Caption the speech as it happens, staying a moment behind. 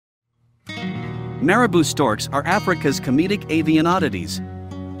Marabou storks are Africa's comedic avian oddities.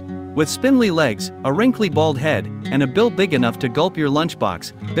 With spindly legs, a wrinkly bald head, and a bill big enough to gulp your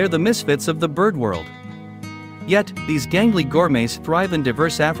lunchbox, they're the misfits of the bird world. Yet, these gangly gourmets thrive in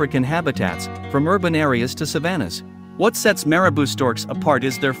diverse African habitats, from urban areas to savannas. What sets Marabou storks apart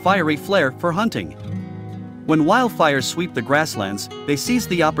is their fiery flair for hunting. When wildfires sweep the grasslands, they seize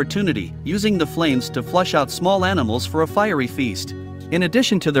the opportunity, using the flames to flush out small animals for a fiery feast. In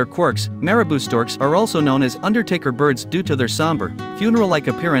addition to their quirks, Marabou storks are also known as Undertaker birds due to their somber, funeral-like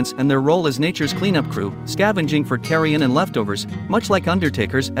appearance and their role as nature's cleanup crew, scavenging for carrion and leftovers, much like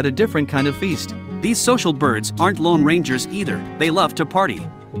undertakers at a different kind of feast. These social birds aren't lone rangers either, they love to party.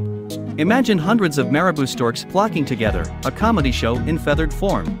 Imagine hundreds of Marabou storks flocking together, a comedy show in feathered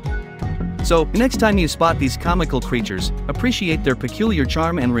form. So, next time you spot these comical creatures, appreciate their peculiar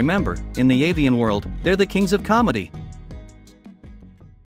charm and remember, in the avian world, they're the kings of comedy.